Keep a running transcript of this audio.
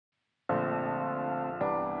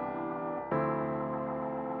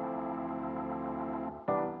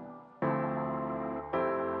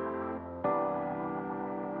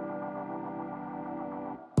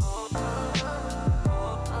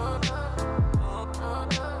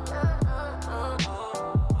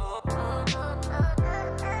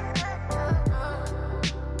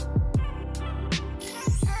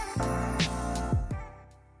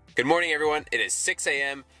Good morning, everyone. It is 6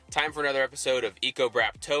 a.m. Time for another episode of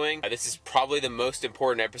Ecobrap Towing. This is probably the most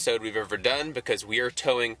important episode we've ever done because we are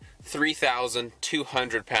towing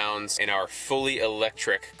 3,200 pounds in our fully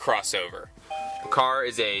electric crossover. The car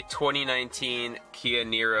is a 2019 Kia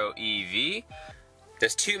Niro EV.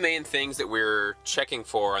 There's two main things that we're checking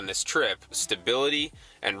for on this trip: stability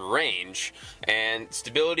and range. And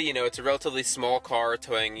stability, it's a relatively small car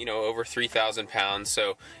towing, over 3,000 pounds,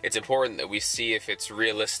 so it's important that we see if it's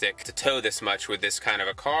realistic to tow this much with this kind of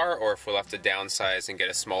a car, or if we'll have to downsize and get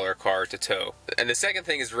a smaller car to tow. And the second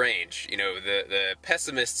thing is range. The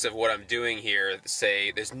pessimists of what I'm doing here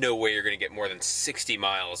say there's no way you're going to get more than 60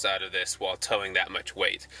 miles out of this while towing that much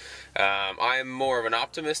weight. I'm more of an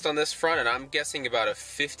optimist on this front, and I'm guessing about a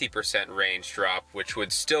 50% range drop, which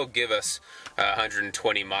would still give us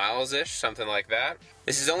 120 miles-ish, something like that.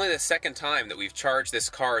 This is only the second time that we've charged this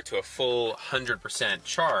car to a full 100%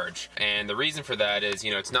 charge, and the reason for that is,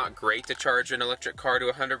 it's not great to charge an electric car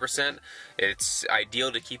to 100%. It's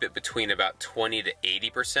ideal to keep it between about 20 to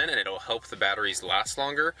 80%, and it'll help the batteries last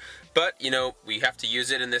longer. But, we have to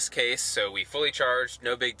use it in this case, so we fully charged,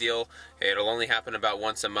 no big deal. It'll only happen about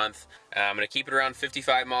once a month. I'm going to keep it around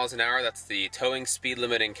 55 miles an hour. That's the towing speed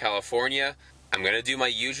limit in California. I'm going to do my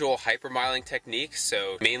usual hypermiling technique,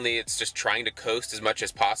 so mainly it's just trying to coast as much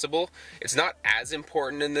as possible. It's not as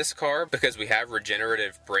important in this car because we have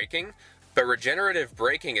regenerative braking, but regenerative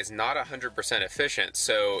braking is not 100% efficient,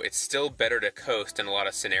 so it's still better to coast in a lot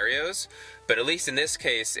of scenarios. But at least in this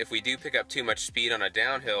case, if we do pick up too much speed on a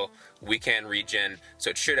downhill, we can regen,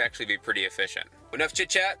 so it should actually be pretty efficient. Enough chit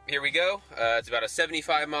chat, here we go. It's about a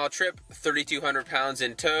 75-mile trip, 3,200 pounds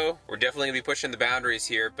in tow. We're definitely gonna be pushing the boundaries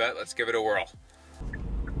here, but let's give it a whirl.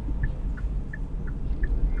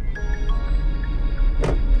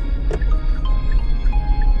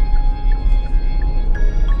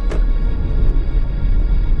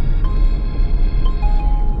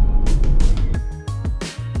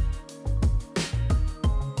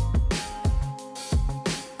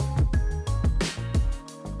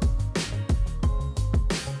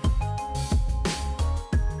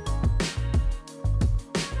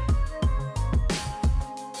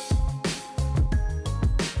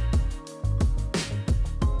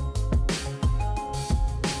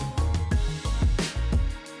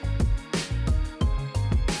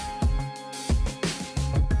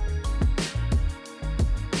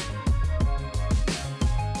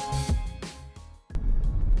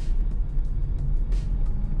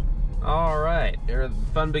 Alright, here the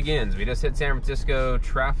fun begins. We just hit San Francisco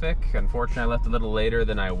traffic. Unfortunately, I left a little later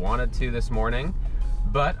than I wanted to this morning,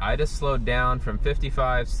 but I just slowed down from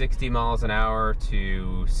 55, 60 miles an hour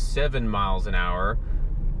to 7 miles an hour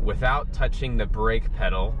without touching the brake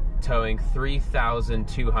pedal, towing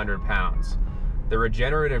 3,200 pounds. The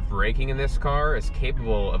regenerative braking in this car is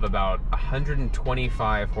capable of about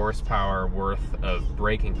 125 horsepower worth of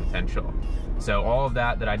braking potential. So all of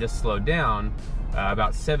that I just slowed down,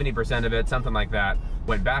 about 70% of it, something like that,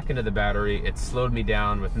 went back into the battery. It slowed me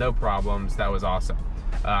down with no problems. That was awesome.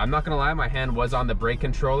 I'm not gonna lie, my hand was on the brake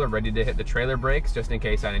controller ready to hit the trailer brakes just in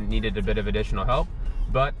case I needed a bit of additional help,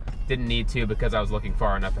 but didn't need to because I was looking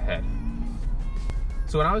far enough ahead.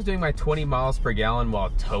 So when I was doing my 20 miles per gallon while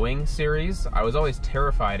towing series, I was always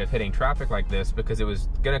terrified of hitting traffic like this because it was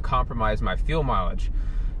gonna compromise my fuel mileage.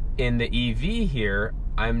 In the EV here,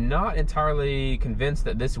 I'm not entirely convinced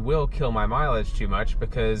that this will kill my mileage too much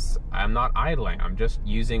because I'm not idling. I'm just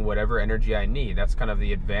using whatever energy I need. That's kind of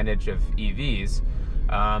the advantage of EVs.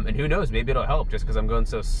 And who knows, maybe it'll help just because I'm going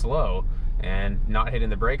so slow and not hitting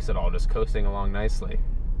the brakes at all, just coasting along nicely.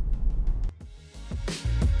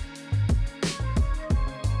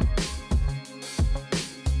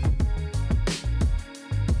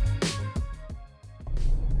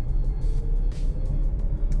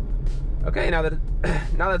 Okay, now that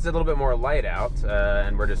it's a little bit more light out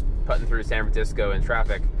and we're just putting through San Francisco in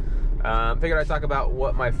traffic, figured I'd talk about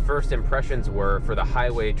what my first impressions were for the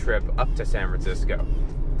highway trip up to San Francisco.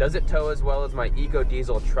 Does it tow as well as my eco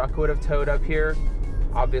diesel truck would have towed up here?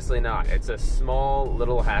 Obviously not. It's a small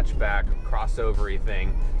little hatchback crossover-y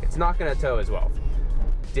thing. It's not going to tow as well.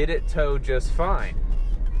 Did it tow just fine?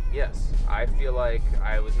 Yes. I feel like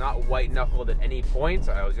I was not white-knuckled at any point.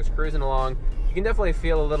 I was just cruising along. You can definitely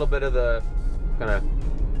feel a little bit of the kind of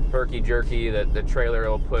herky-jerky that the trailer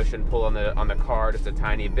will push and pull on the car just a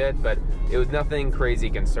tiny bit, but it was nothing crazy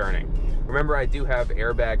concerning. Remember, I do have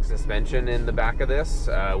airbag suspension in the back of this,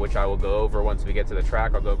 which I will go over once we get to the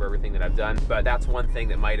track. I'll go over everything that I've done, but that's one thing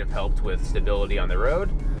that might have helped with stability on the road.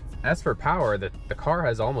 As for power, the car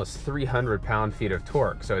has almost 300 pound-feet of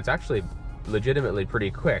torque, so it's actually legitimately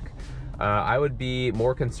pretty quick. I would be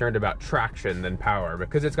more concerned about traction than power.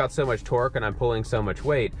 Because it's got so much torque and I'm pulling so much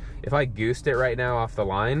weight, if I goosed it right now off the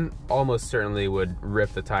line, almost certainly would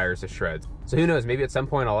rip the tires to shreds. So who knows, maybe at some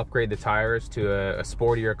point I'll upgrade the tires to a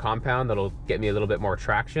sportier compound that'll get me a little bit more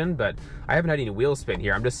traction, but I haven't had any wheel spin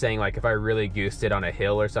here. I'm just saying, like, if I really goosed it on a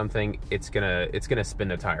hill or something, it's gonna spin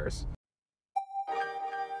the tires.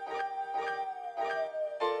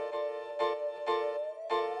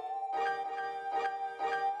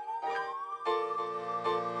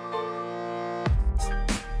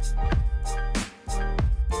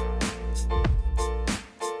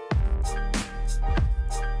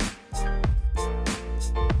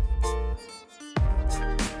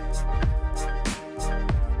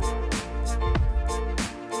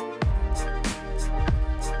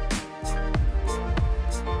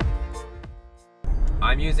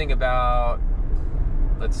 I'm using about,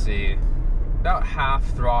 let's see, about half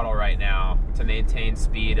throttle right now to maintain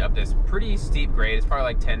speed up this pretty steep grade. It's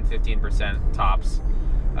probably like 10-15% tops.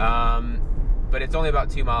 But it's only about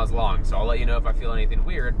 2 miles long, so I'll let you know if I feel anything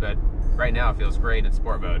weird, but right now it feels great in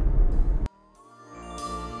sport mode.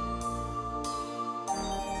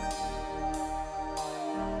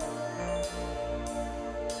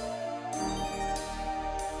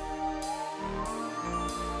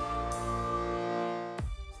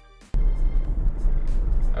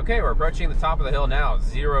 Okay, we're approaching the top of the hill now.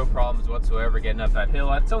 Zero problems whatsoever getting up that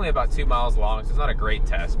hill. It's only about 2 miles long, so it's not a great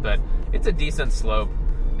test, but it's a decent slope.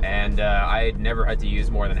 And I never had to use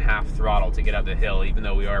more than half throttle to get up the hill, even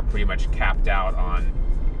though we are pretty much capped out on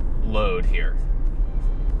load here.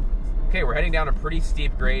 Okay, we're heading down a pretty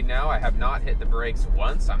steep grade now. I have not hit the brakes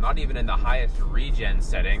once. I'm not even in the highest regen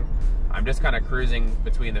setting. I'm just kind of cruising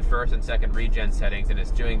between the first and second regen settings, and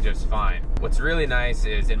it's doing just fine. What's really nice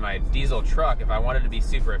is in my diesel truck, if I wanted to be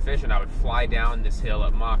super efficient, I would fly down this hill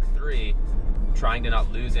at Mach 3, trying to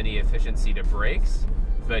not lose any efficiency to brakes.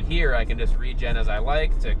 But here I can just regen as I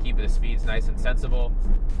like to keep the speeds nice and sensible,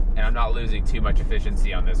 and I'm not losing too much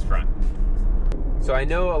efficiency on this front. So I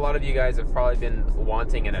know a lot of you guys have probably been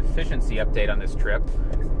wanting an efficiency update on this trip.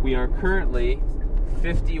 We are currently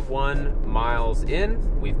 51 miles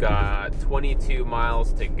in. We've got 22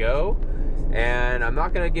 miles to go, and I'm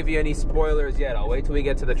not going to give you any spoilers yet. I'll wait till we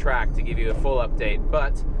get to the track to give you a full update,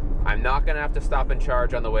 but I'm not going to have to stop and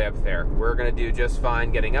charge on the way up there. We're going to do just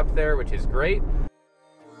fine getting up there, which is great.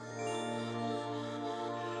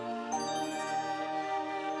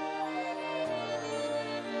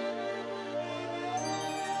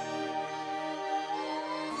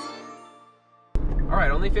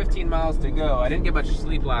 Alright, only 15 miles to go. I didn't get much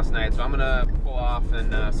sleep last night, so I'm gonna pull off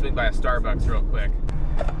and swing by a Starbucks real quick.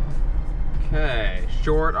 Okay,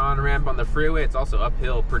 short on-ramp on the freeway. It's also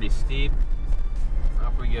uphill, pretty steep.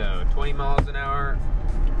 Off we go. 20 miles an hour,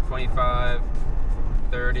 25,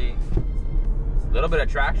 30. A little bit of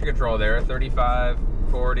traction control there. 35,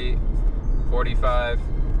 40, 45,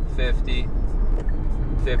 50,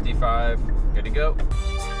 55. Good to go.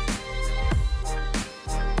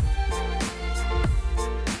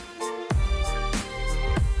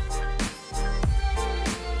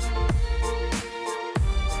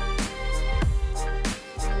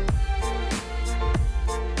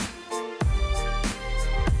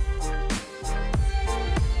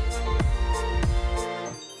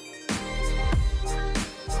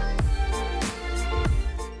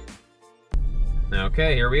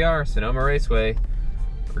 Okay, here we are, Sonoma Raceway.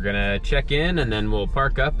 We're gonna check in and then we'll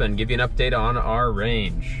park up and give you an update on our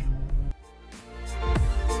range.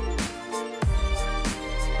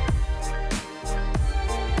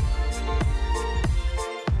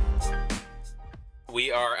 We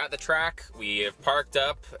are at the track, we have parked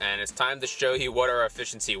up, and it's time to show you what our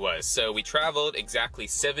efficiency was. So we traveled exactly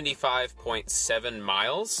 75.7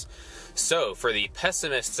 miles. So for the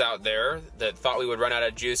pessimists out there that thought we would run out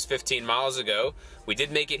of juice 15 miles ago, we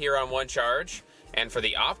did make it here on one charge. And for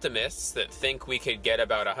the optimists that think we could get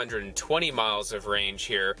about 120 miles of range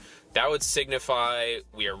here, that would signify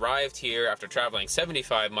we arrived here after traveling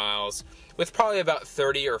 75 miles with probably about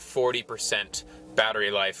 30 or 40%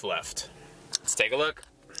 battery life left. Let's take a look.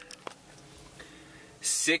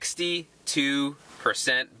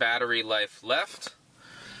 62% battery life left.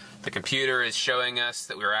 The computer is showing us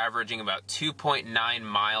that we're averaging about 2.9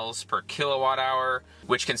 miles per kilowatt hour,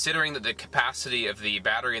 which, considering that the capacity of the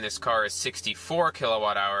battery in this car is 64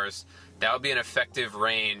 kilowatt hours, that would be an effective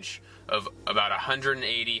range of about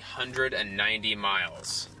 180, 190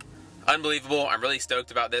 miles. Unbelievable. I'm really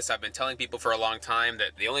stoked about this. I've been telling people for a long time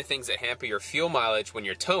that the only things that hamper your fuel mileage when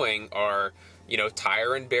you're towing are you know,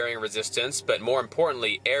 tire and bearing resistance, but more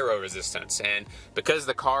importantly, aero resistance. And because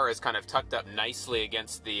the car is kind of tucked up nicely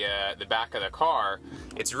against the back of the car,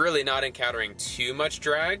 it's really not encountering too much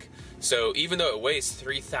drag. So even though it weighs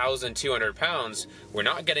 3,200 pounds, we're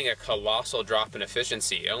not getting a colossal drop in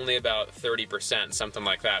efficiency, only about 30%, something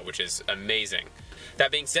like that, which is amazing.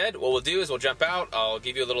 That being said, what we'll do is we'll jump out, I'll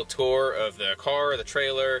give you a little tour of the car, the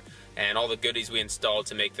trailer, and all the goodies we installed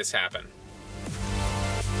to make this happen.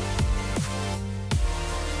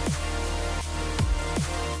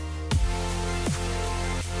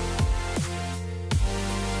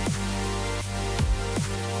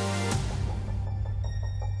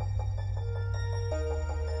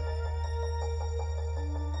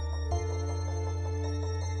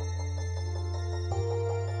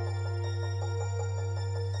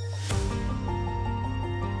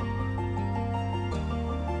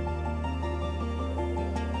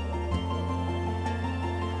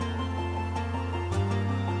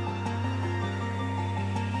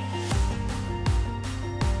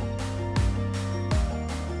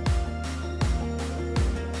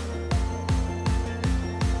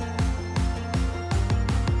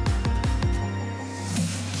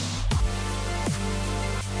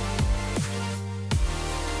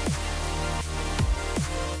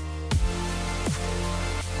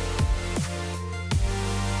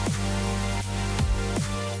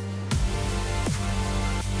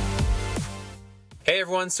 Hey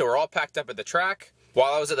everyone, so we're all packed up at the track.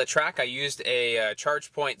 While I was at the track, I used a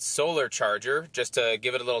ChargePoint solar charger just to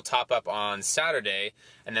give it a little top up on Saturday,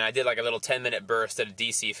 and then I did like a little 10-minute burst at a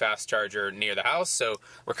DC fast charger near the house. So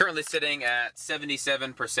we're currently sitting at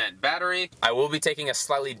 77% battery. I will be taking a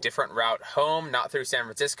slightly different route home, not through San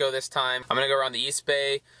Francisco this time. I'm gonna go around the East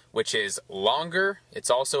Bay, which is longer. It's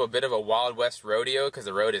also a bit of a Wild West rodeo because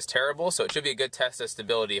the road is terrible, so it should be a good test of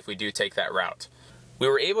stability if we do take that route. We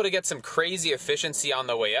were able to get some crazy efficiency on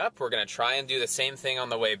the way up. We're gonna try and do the same thing on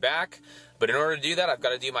the way back. But in order to do that, I've got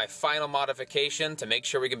to do my final modification to make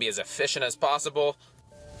sure we can be as efficient as possible.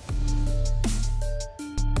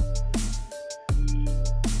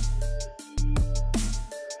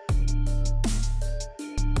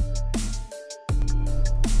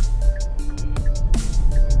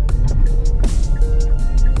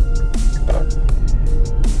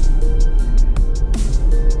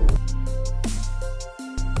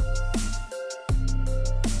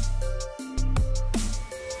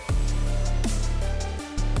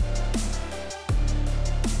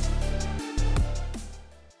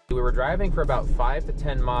 We were driving for about 5 to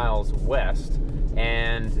 10 miles west,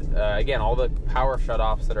 and again, all the power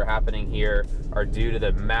shutoffs that are happening here are due to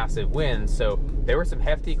the massive winds. So there were some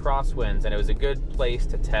hefty crosswinds, and it was a good place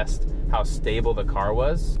to test how stable the car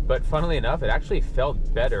was. But funnily enough, it actually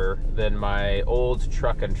felt better than my old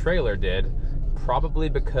truck and trailer did, probably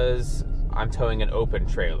because I'm towing an open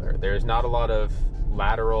trailer. There's not a lot of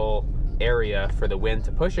lateral area for the wind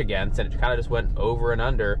to push against, and it kind of just went over and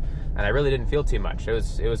under, and I really didn't feel too much. It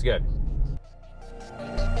was good.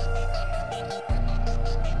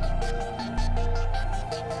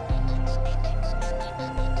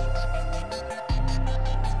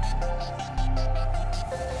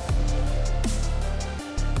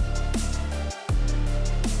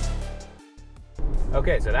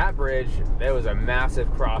 Okay, so that bridge, there was a massive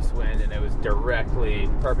crosswind and it was directly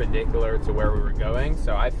perpendicular to where we were going,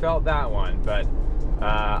 so I felt that one, but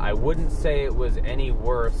I wouldn't say it was any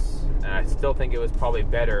worse, and I still think it was probably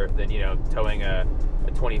better than, you know, towing a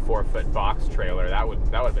 24-foot box trailer. That would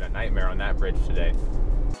have been a nightmare on that bridge today.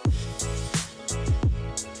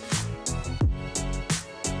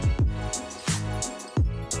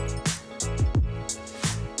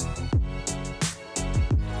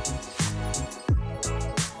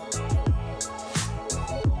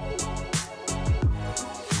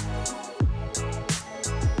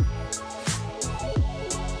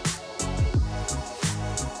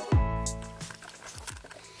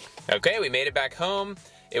 Okay, we made it back home.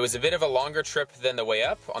 It was a bit of a longer trip than the way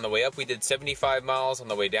up. On the way up, we did 75 miles. On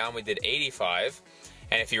the way down, we did 85.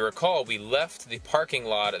 And if you recall, we left the parking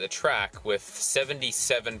lot at the track with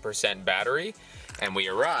 77% battery, and we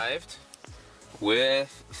arrived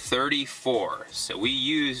with 34. So we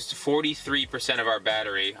used 43% of our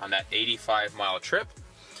battery on that 85-mile trip,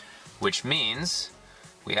 which means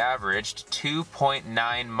we averaged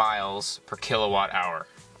 2.9 miles per kilowatt hour.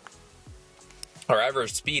 Our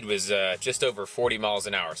average speed was just over 40 miles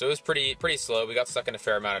an hour, so it was pretty slow. We got stuck in a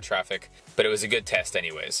fair amount of traffic, but it was a good test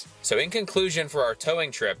anyways. So in conclusion, for our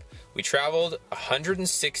towing trip, we traveled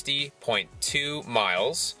 160.2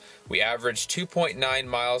 miles. We averaged 2.9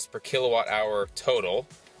 miles per kilowatt hour total,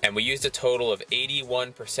 and we used a total of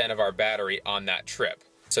 81% of our battery on that trip.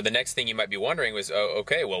 So the next thing you might be wondering was, oh,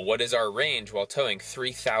 okay, well, what is our range while towing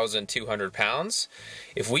 3,200 pounds?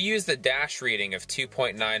 If we use the dash reading of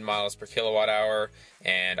 2.9 miles per kilowatt hour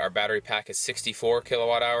and our battery pack is 64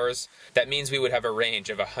 kilowatt hours, that means we would have a range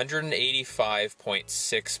of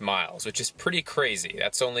 185.6 miles, which is pretty crazy.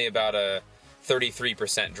 That's only about a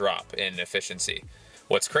 33% drop in efficiency.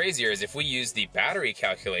 What's crazier is if we use the battery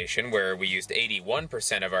calculation, where we used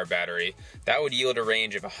 81% of our battery, that would yield a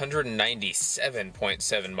range of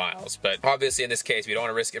 197.7 miles. But obviously in this case, we don't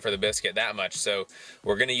want to risk it for the biscuit that much, so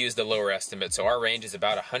we're going to use the lower estimate. So our range is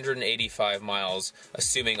about 185 miles,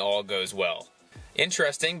 assuming all goes well.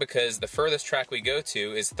 Interesting, because the furthest track we go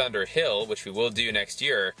to is Thunder Hill, which we will do next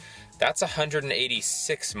year. That's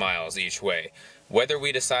 186 miles each way. Whether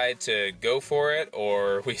we decide to go for it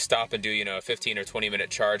or we stop and do, a 15 or 20 minute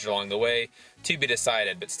charge along the way, to be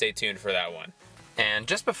decided, but stay tuned for that one. And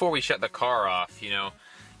just before we shut the car off, the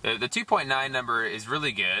 2.9 number is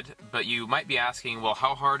really good, but you might be asking, well,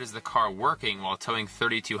 how hard is the car working while towing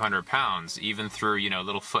 3,200 pounds, even through,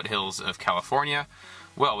 little foothills of California?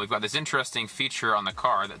 Well, we've got this interesting feature on the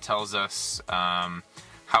car that tells us how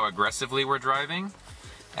aggressively we're driving.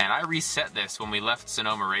 And I reset this when we left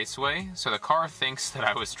Sonoma Raceway, so the car thinks that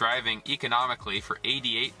I was driving economically for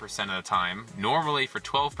 88% of the time, normally for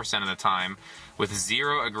 12% of the time, with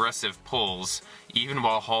zero aggressive pulls, even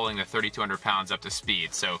while hauling the 3,200 pounds up to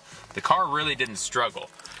speed. So the car really didn't struggle.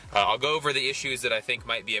 I'll go over the issues that I think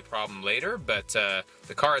might be a problem later, but the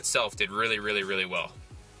car itself did really, really, really well.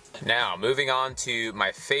 Now, moving on to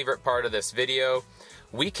my favorite part of this video.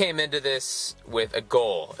 We came into this with a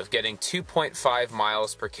goal of getting 2.5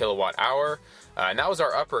 miles per kilowatt hour, and that was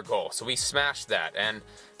our upper goal, so we smashed that. And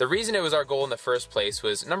the reason it was our goal in the first place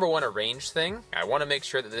was, number one, a range thing. I want to make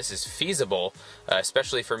sure that this is feasible,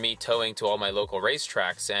 especially for me towing to all my local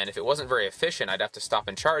racetracks, and if it wasn't very efficient, I'd have to stop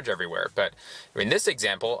and charge everywhere. But in this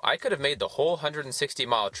example, I could have made the whole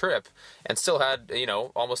 160-mile trip and still had,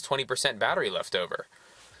 almost 20% battery left over.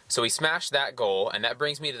 So we smashed that goal, and that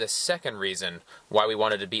brings me to the second reason why we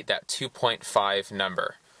wanted to beat that 2.5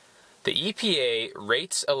 number. The EPA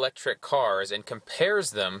rates electric cars and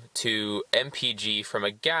compares them to MPG from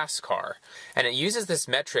a gas car. And it uses this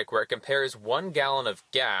metric where it compares 1 gallon of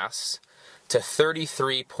gas to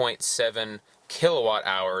 33.7 kilowatt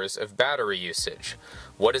hours of battery usage.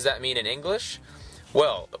 What does that mean in English?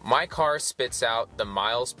 Well, my car spits out the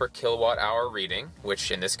miles per kilowatt hour reading,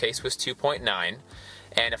 which in this case was 2.9.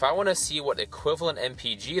 And if I want to see what equivalent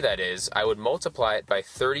MPG that is, I would multiply it by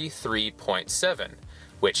 33.7,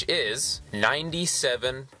 which is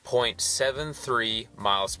 97.73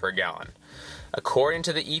 miles per gallon. According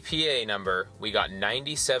to the EPA number, we got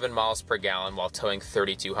 97 miles per gallon while towing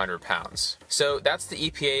 3,200 pounds. So that's the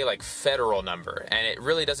EPA federal number, and it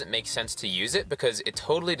really doesn't make sense to use it because it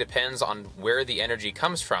totally depends on where the energy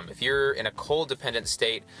comes from. If you're in a coal dependent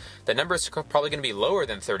state, the number is probably going to be lower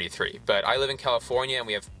than 33, but I live in California and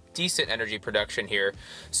we have decent energy production here,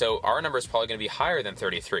 so our number is probably going to be higher than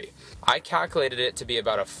 33. I calculated it to be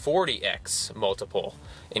about a 40x multiple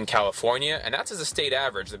in California, and that's as a state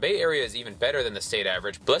average. The Bay Area is even better than the state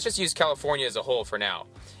average, but let's just use California as a whole for now.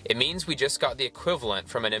 It means we just got the equivalent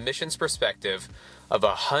from an emissions perspective of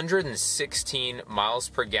 116 miles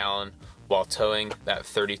per gallon while towing that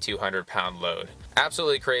 3,200 pound load.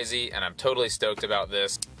 Absolutely crazy, and I'm totally stoked about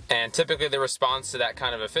this. And typically the response to that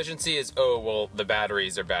kind of efficiency is, oh, well, the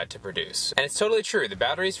batteries are bad to produce. And it's totally true. The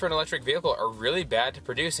batteries for an electric vehicle are really bad to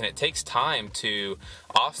produce, and it takes time to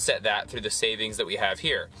offset that through the savings that we have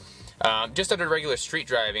here. Just under regular street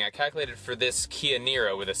driving, I calculated for this Kia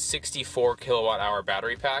Niro with a 64 kilowatt hour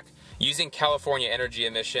battery pack, using California energy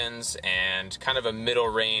emissions and kind of a middle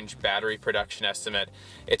range battery production estimate,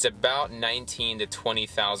 it's about 19 to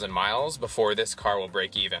 20,000 miles before this car will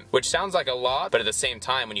break even. Which sounds like a lot, but at the same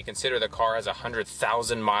time, when you consider the car has a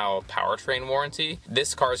 100,000 mile powertrain warranty,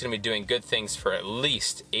 this car is going to be doing good things for at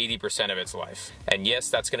least 80% of its life. And yes,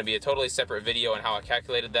 that's going to be a totally separate video on how I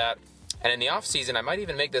calculated that. And in the off season, I might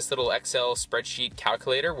even make this little Excel spreadsheet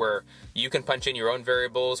calculator where you can punch in your own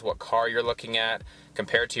variables, what car you're looking at,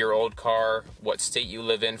 compared to your old car, what state you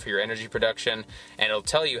live in for your energy production, and it'll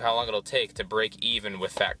tell you how long it'll take to break even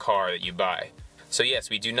with that car that you buy. So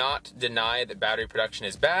yes, we do not deny that battery production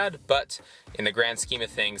is bad, but in the grand scheme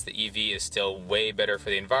of things, the EV is still way better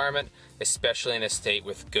for the environment, especially in a state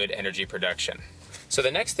with good energy production. So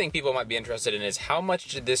the next thing people might be interested in is how much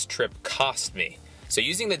did this trip cost me? So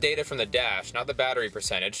using the data from the dash, not the battery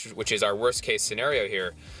percentage, which is our worst case scenario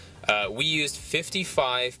here, we used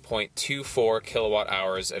 55.24 kilowatt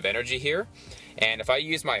hours of energy here. And if I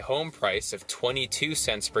use my home price of 22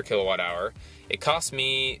 cents per kilowatt hour, it costs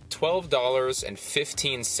me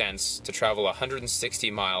 $12.15 to travel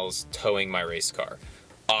 160 miles towing my race car.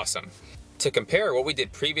 Awesome. To compare what we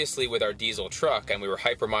did previously with our diesel truck, and we were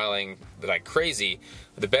hypermiling like crazy,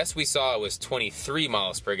 the best we saw was 23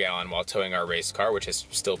 miles per gallon while towing our race car, which is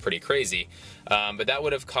still pretty crazy. But that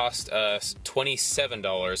would have cost us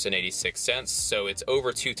 $27.86, so it's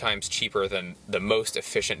over 2 times cheaper than the most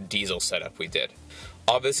efficient diesel setup we did.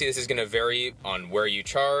 Obviously, this is going to vary on where you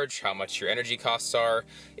charge, how much your energy costs are.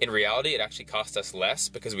 In reality, it actually cost us less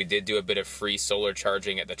because we did do a bit of free solar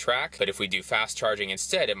charging at the track, but if we do fast charging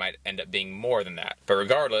instead, it might end up being more than that. But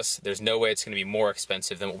regardless, there's no way it's going to be more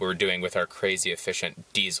expensive than what we were doing with our crazy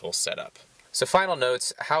efficient diesel setup. So final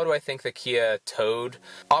notes, how do I think the Kia towed?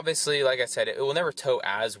 Obviously, like I said, it will never tow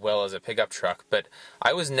as well as a pickup truck, but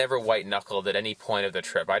I was never white-knuckled at any point of the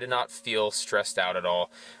trip. I did not feel stressed out at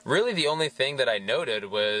all. Really, the only thing that I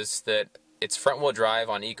noted was that it's front-wheel drive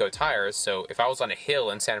on Eco tires, so if I was on a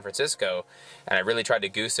hill in San Francisco and I really tried to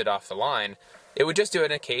goose it off the line, it would just do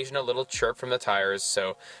an occasional little chirp from the tires,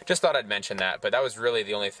 so just thought I'd mention that, but that was really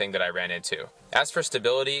the only thing that I ran into. As for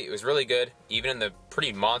stability, it was really good, even in the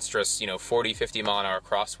pretty monstrous, 40, 50 mile an hour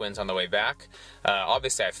crosswinds on the way back.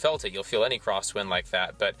 Obviously I felt it, you'll feel any crosswind like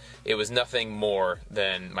that, but it was nothing more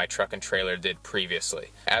than my truck and trailer did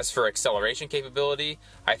previously. As for acceleration capability,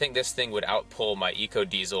 I think this thing would outpull my Eco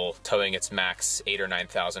Diesel towing its max 8,000 or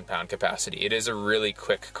 9,000 pound capacity. It is a really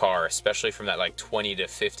quick car, especially from that like 20 to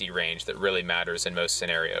 50 range that really matters in most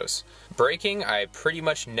scenarios. Braking, I pretty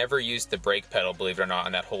much never used the brake pedal, believe it or not,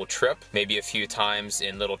 on that whole trip. Maybe a few times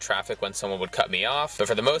in little traffic when someone would cut me off, but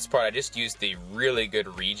for the most part I just used the really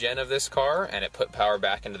good regen of this car, and it put power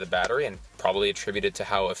back into the battery and probably attributed to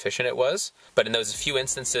how efficient it was. But in those few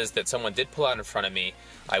instances that someone did pull out in front of me,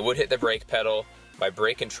 I would hit the brake pedal, my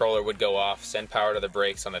brake controller would go off, send power to the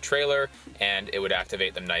brakes on the trailer, and it would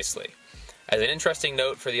activate them nicely. As an interesting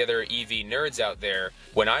note for the other EV nerds out there,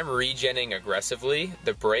 when I'm regenning aggressively,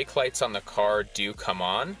 the brake lights on the car do come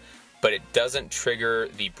on, but it doesn't trigger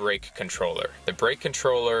the brake controller. The brake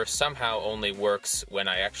controller somehow only works when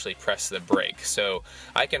I actually press the brake. So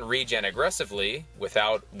I can regen aggressively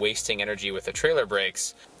without wasting energy with the trailer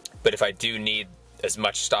brakes, but if I do need as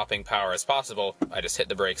much stopping power as possible, I just hit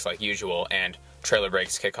the brakes like usual and trailer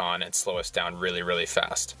brakes kick on and slow us down really, really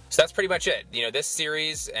fast. So that's pretty much it. This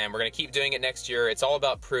series, and we're gonna keep doing it next year, it's all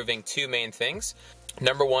about proving 2 main things.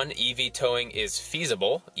 Number 1, EV towing is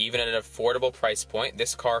feasible, even at an affordable price point.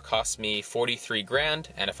 This car cost me 43 grand,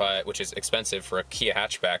 and which is expensive for a Kia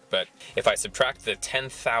hatchback, but if I subtract the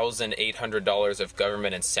 $10,800 of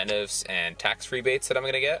government incentives and tax rebates that I'm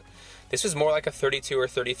gonna get, this was more like a $32,000 or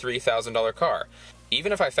 $33,000 car.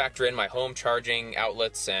 Even if I factor in my home charging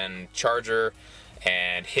outlets and charger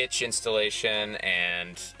and hitch installation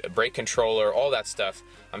and brake controller, all that stuff,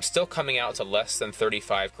 I'm still coming out to less than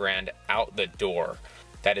 35 grand out the door.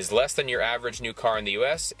 That is less than your average new car in the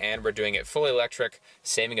US, and we're doing it fully electric,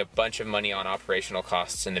 saving a bunch of money on operational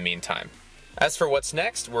costs in the meantime. As for what's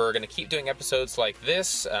next, we're going to keep doing episodes like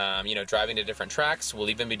this, driving to different tracks. We'll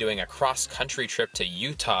even be doing a cross-country trip to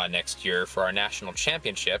Utah next year for our national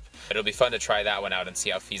championship. It'll be fun to try that one out and see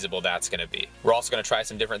how feasible that's going to be. We're also going to try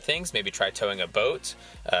some different things, maybe try towing a boat,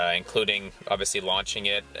 including obviously launching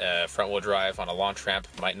it. Front-wheel drive on a launch ramp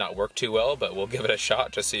might not work too well, but we'll give it a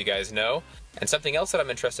shot just so you guys know. And something else that I'm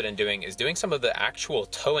interested in doing is doing some of the actual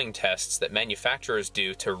towing tests that manufacturers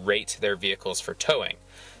do to rate their vehicles for towing.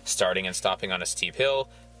 Starting and stopping on a steep hill,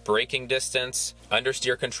 braking distance,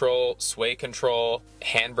 understeer control, sway control,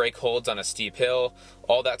 handbrake holds on a steep hill,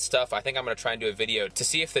 all that stuff. I think I'm going to try and do a video to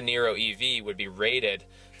see if the Niro EV would be rated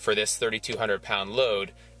for this 3,200 pound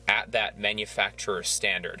load at that manufacturer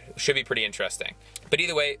standard. It should be pretty interesting. But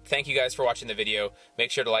either way, thank you guys for watching the video.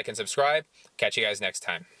 Make sure to like and subscribe. Catch you guys next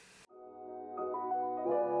time.